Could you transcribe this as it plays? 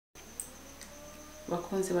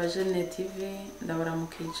bakunzi ba Jeune TV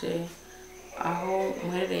ndabaramukije aho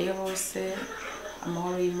muherereye hose,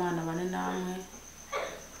 amahoro y'Imana bane namwe.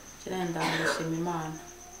 Kirenda ndashima Imana.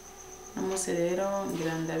 N'umunsi rero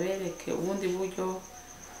ngira ndabereke ubundi buryo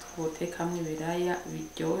twotekamwe ibiraya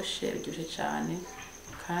biryoshe cyane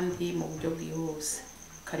kandi mu buryo bwihuse.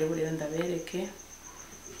 Karibu rero ndabereke.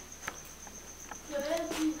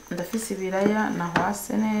 Ndafise ibiraya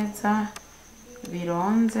nahwase neza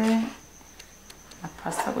bironze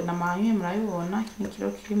apasa na manywe murayibona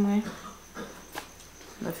ikiro kimwe.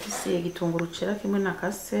 Ndafise igitunguru cera kimwe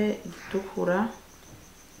nakase, igitukura,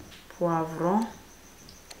 poivron,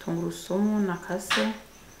 tungurusumu nakase,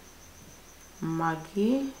 magi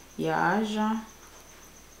yaja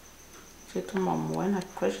cituma muwe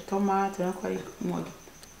ntakoresha tomate nako ari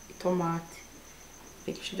itomate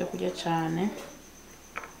bikishe byo kurya cyane.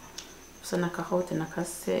 Gusa na carotte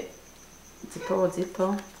nakase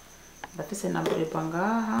zito. Ndafise na breba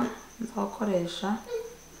ngaha nzakoresha.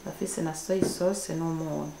 Ndafise na soy sauce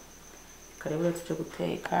n'umunyu. Karibu rero tuje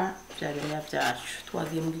guteka bya biraya byacu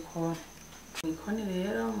twagiye mu gikoni. Mu gikoni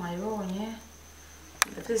rero mwayibonye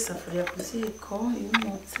ndafise isafuriya ku ziko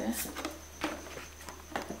yumutse.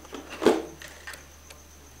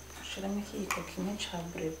 Shiramo ikiyiko kimwe ca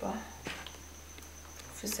breba.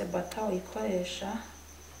 Ufise bata uyikoresha,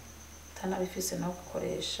 utanabifise no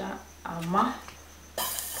gukoresha ama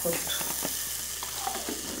poto.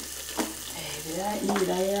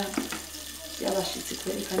 Ibiraya by'abashitsi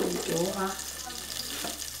kweri kandi biryoha.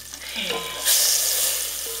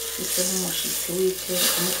 Ufise n'umushitsi w'ike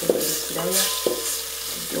umutegura ikiraya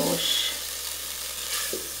kiryoshe.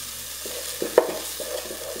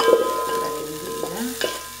 Barindira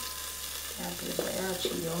ya breba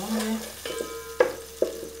yacu yomwe.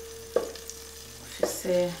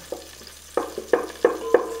 Ufise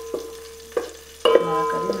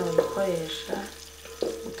margarine uyikoresha,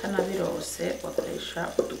 utanabirose wakoresha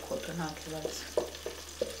udukoto nta kibazo.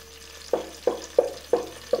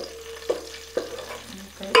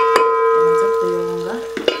 Yamaze kuyonga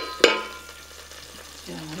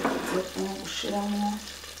yamaze gushiramo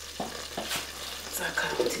za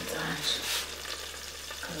karoti zanje.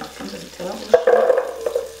 Karoti ndaziteba gusha,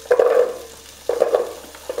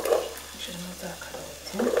 nshiramo za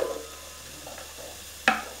karoti.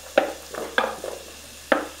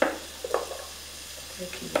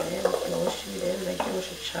 Ibiraya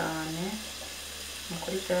biraryoshye cyane,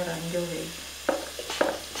 nukuri byarandyoheye.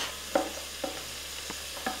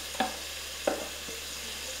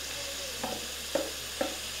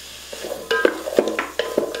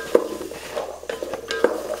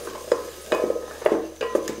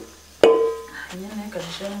 Hanyuma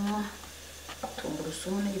gashiramo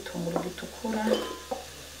tungurusumu n'igitunguru gitukura.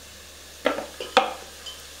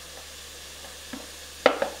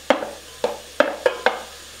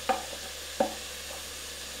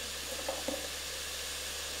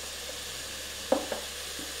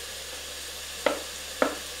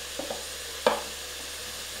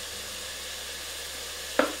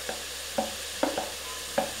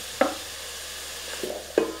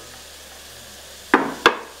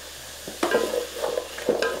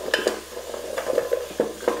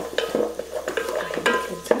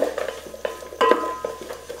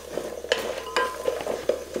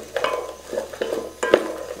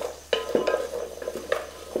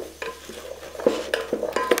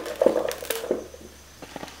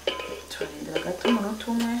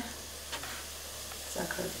 Tumwe za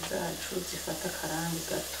karoti zacu zifata karangi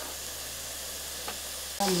gato.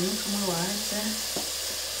 Umunyu tumwe waje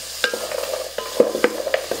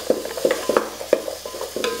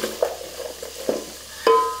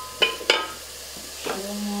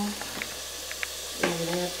shiramo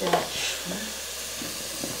ibiraya byacu.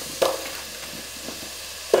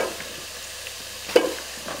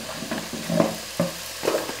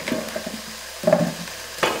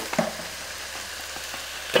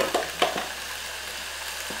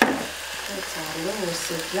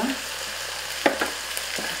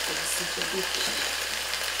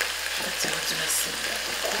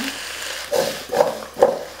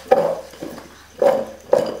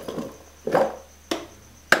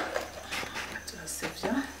 Turasebya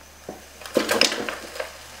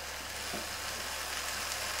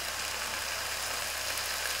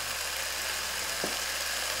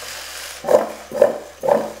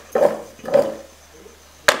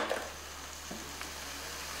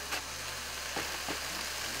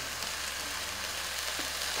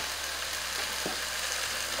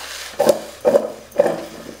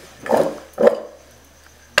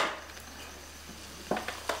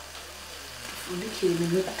undikira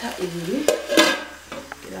iminota 2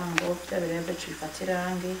 kugira ngo bya biraya byacu bifate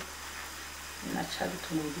irangi. na ca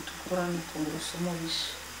gitunguru gitukura n'tungurusumu bishe.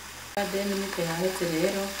 Deni minute yaheze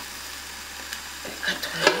rero reka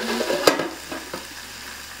turebe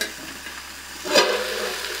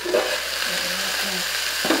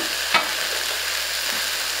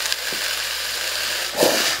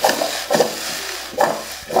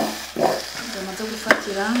zamaze gufata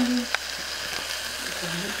irangi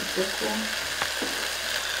tukamuha udukoko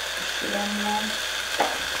dushyiramo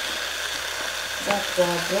za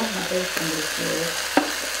puwavuro na za bitunguru byera.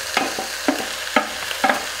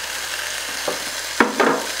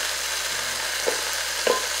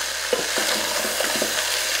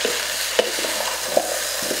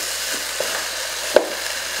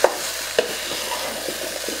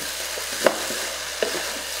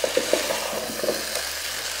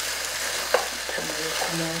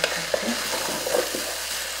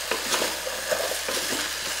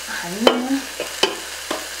 Hanyuma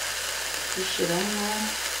dushyiramo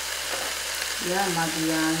ya magi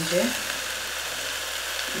yanje.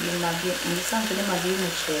 Iyi magi mubisanzwe ni magi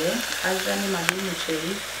y'umuceri, aja ni magi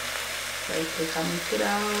y'umuceri bayiteka mu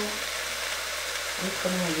pilawo, ariko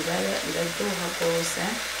no mu biraya iraryoha rwose,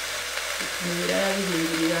 bituma ibiraya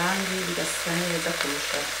bihindura irangi bigasa neza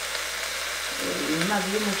kurusha. Iyi ni magi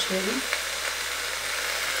y'umuceri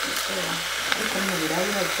ariko mu biraya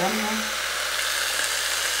irajyamo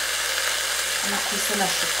nakwise na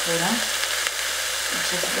shokora.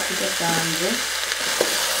 Nashaka ko kurya byanjye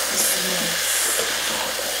bisa neza.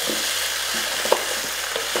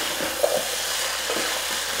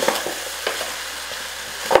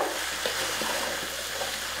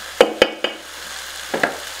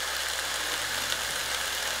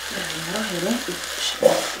 Yorohere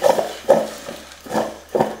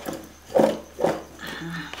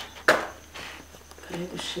kare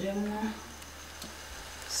dushiremo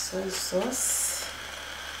soy sauce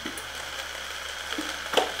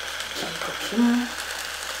ariko kimwe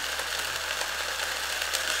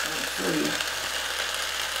uvuye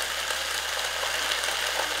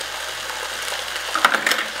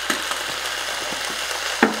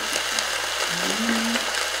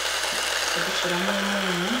dushyiramo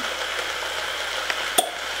umunyu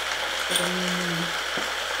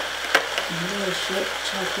ibiryoshe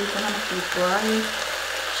cyakubita n'amakiritoye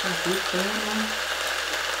cyakubitemo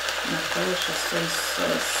nakoresha soy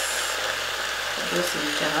sauce byose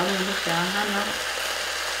bijya hamwe ntibyangana.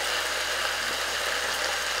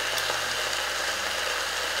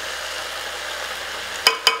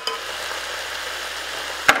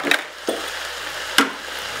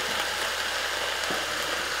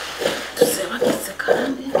 Tuzebatetse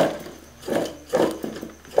kandi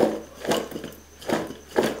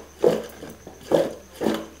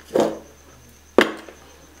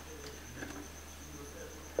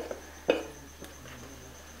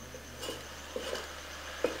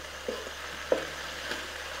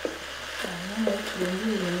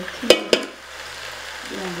turindire iminota ibiri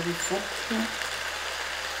kugira ngo bifate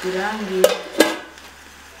irangi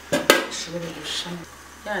ishobore gushama.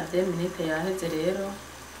 Ya 2 minute yaheze rero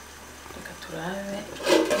reka turabe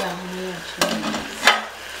ya nkumi yacu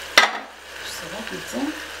dusabagize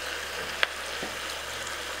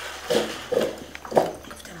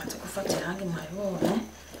amaze gufata irangi mwabibonye.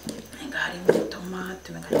 Nga harimo tomate,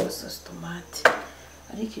 nga harimo sauce tomate,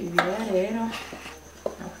 ariko ibi biraya rero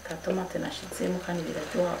nta tomate nashyizemo kandi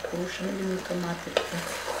biraryoha kurusha n'indi muri tomate pe.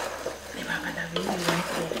 Nibanga ndabizi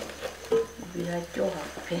biraryoha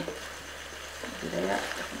pe. Ibiraya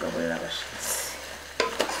byo kugaburira abashitsi.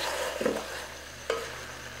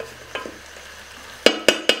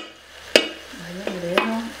 Hanyuma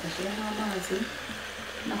rero nashyiramo amazi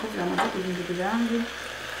nako byamaze guhindura irangi,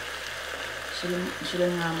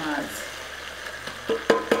 nshyiremo amazi.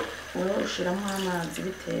 Wowe ushyiramo amazi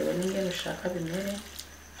bitewe n'ingene ushaka bimere,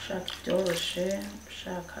 ushaka ibyoroshe,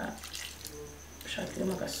 ushaka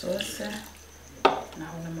irimo agasose,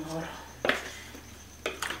 naho n'amahoro.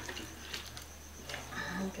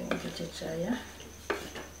 Igice cyaya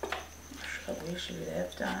ushobora guhisha ibiraya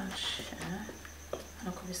byinshi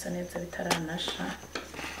nkuko bisa neza bitaranasha.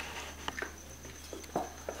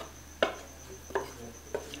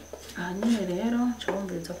 Hanyuma rero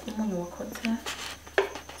nshobora ko umunyu wakoze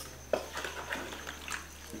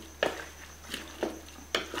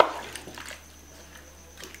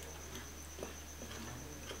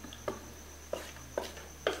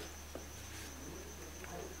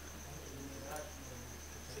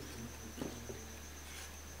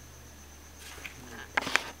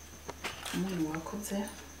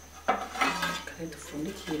kare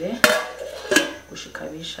dufundikire gushika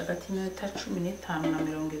bisha hagati y'iminota 15 na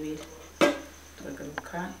 20.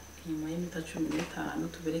 Turagaruka inyuma y'iminota 15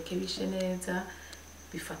 tubereke bishe neza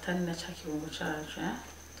bifatane na ca kirungo cacu.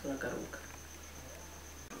 Turagaruka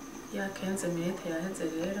ya 15 minutes yaheze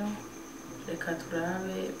rero, reka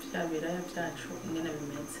turabe vya biraya vyacu ingene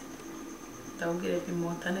bimeze. Ndabwire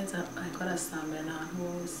bimota neza ariko arasambana ahantu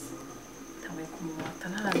hose, tamwe kumota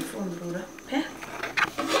ntarabifundura pe.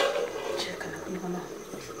 Chekana kwibona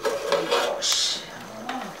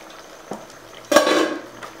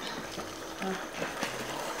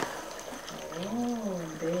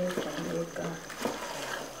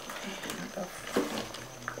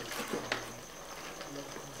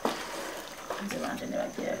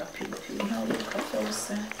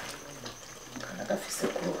byose karagafise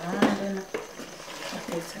ku ruhande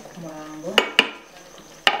natetse ku murango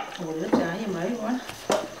uburyo byahiye murabibona.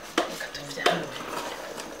 Reka tuvyarure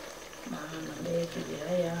mana mbega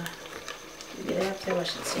ibiraya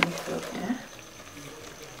by'abashitsi n'ukuke.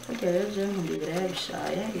 Burya rero je nkunda ibiraya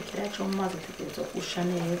bishaye, ikiraya co mu mazi gitegerezwa gusha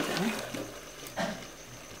neza.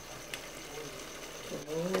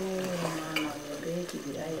 Mana mbega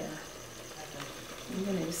ibiraya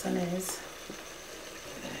ingene bisa neza.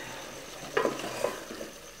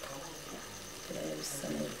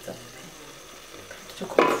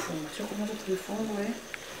 Cyo kumaze tubifungure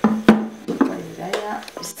ibiraya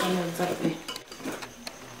bisa neza pe.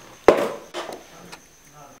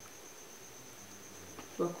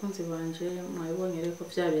 Bakunzi banje mwabibonye reko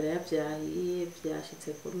vya biraya vyahiye vyashitse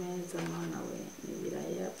ku meza. Mwana we ni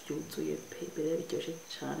ibiraya byuzuye pe, ibiraya biryoshe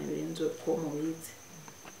cyane birenze ko mubizi.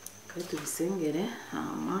 Kandi tubisengere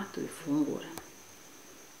hama tubifungure.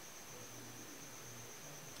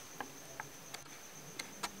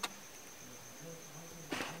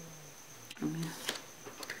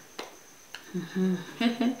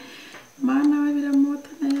 Mana we biramota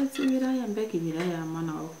neza ibiraya, mbega ibiraya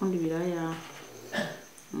mana bakunda ibiraya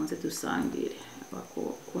muze dusangire,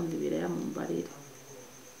 bakunda ibiraya mu mbarire.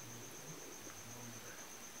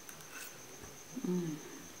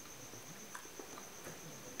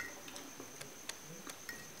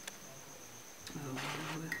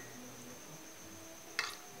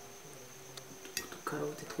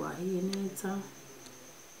 Udukaroti twahiye neza.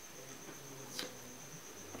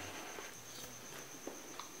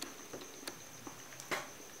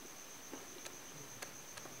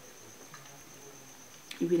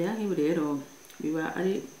 Ibiraya nk'ibi rero biba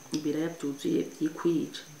ari ibiraya byuzuye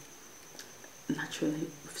byikwica, ntacyo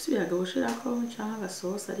bifise biragabushirako canke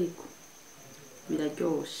agasosi, ariko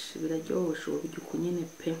biraryoshe ubirya uko nyene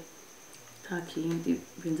pe, nta kindi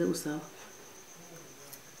binze gusaba.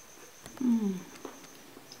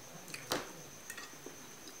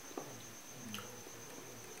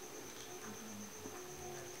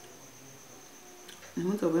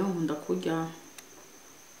 Ntimuzobe nkunda kurya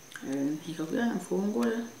ntikakubwira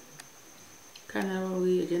mfungure, kandi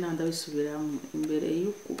nababwiye je nawe ndabisubiramo imbere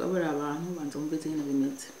yo kugaburira abantu banza mumvise nyene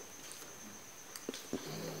bimeze.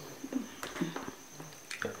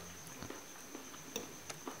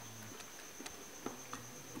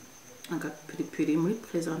 Agapiripiri muri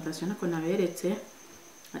presentation nako naberetse,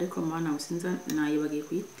 ariko mana usinza nayibagiye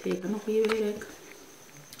kuyiteka no kuyibereka,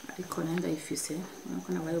 ariko nayo ndayifise nuko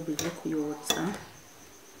nabaye oblige kuyotsa.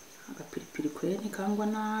 Agapiripiri kwe ntikangwa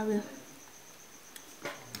nabi,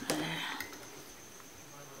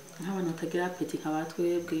 nk'abantu batagira apeti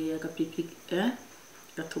nkabatwebwe agapiripiri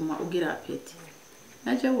gatuma ugira apeti.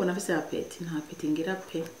 Naje ubona afise apeti, nta apeti ngira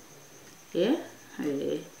pe.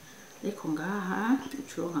 Ariko ngaha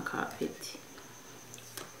ucuronka ka apeti.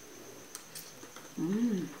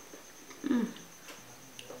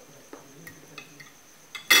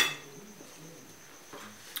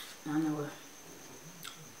 Mana we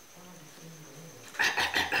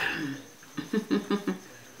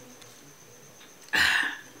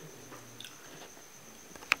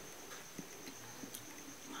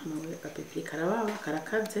agapiripiri karababa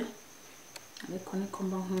karakaze, ariko niko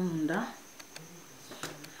mba nkunda.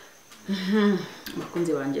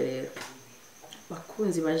 Bakunzi banje rero,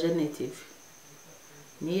 bakunzi ba Genetive,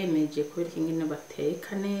 niyemeje kubereka ingene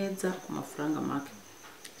bateka neza ku mafaranga make.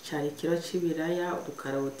 Cari ikiro c'ibiraya,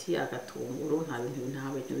 udukaroti, agatunguru, nta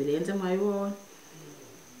bintu birenze mwabibonye.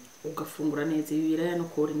 Ugafungura neza ibiraya no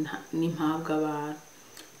kuri n'impabwa abantu.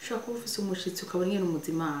 Ushaka kuba ufise umushitsi ukabona ingene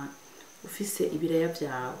umuzimana ufise ibiraya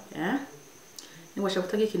vyawe, niba washaka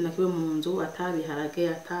kutagira ikintu na kibe mu nzu, atabiharage,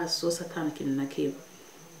 atasosi, atana kintu na kibe,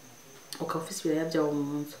 ukaba ufise ibiraya vyawe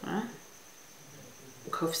mu nzu,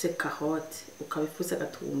 ukaba ufise karote, ukaba ufise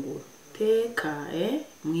agatunguru, teka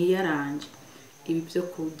mwiyaranje. Ibi byo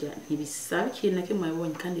kurya ntibisaba ikintu na kimwe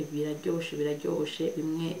mwabibonye, kandi biraryoshe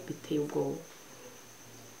bimwe biteye ubwoba.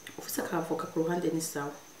 Ufise akavoka ku ruhande ni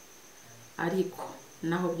sawa, ariko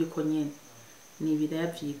naho byuko nyene ni ibiraya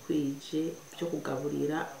vyikwije byo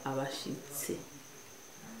kugaburira abashitsi.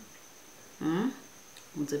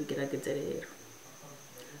 Muzobigerageze rero,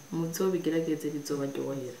 muzobigerageze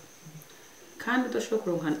bizobaryohera. Kandi udashobora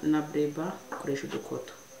kuronka na breba koresha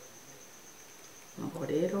udukoto. Nuko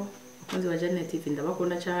rero abakunzi ba Janine TV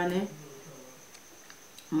ndabakunda cyane,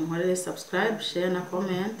 munkorere subscribe, share na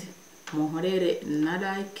comment, munkorere na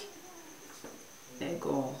like.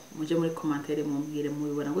 Ego muje muri commentaire mumbwire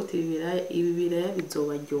mubibona gute ibi biraya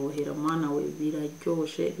bizobaryohera. Mwana we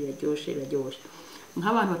biraryoshe.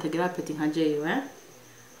 Nk'abantu batagira apeti nka jewe,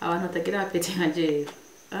 abantu batagira apeti nka jewe,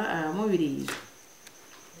 mubiriye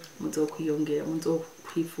muzokwiyongera,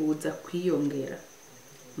 muzokwifuza kwiyongera.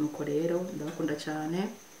 Nuko rero ndabakunda cyane,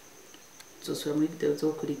 tuzosubira muri video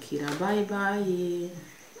zokurikira. Bye bye.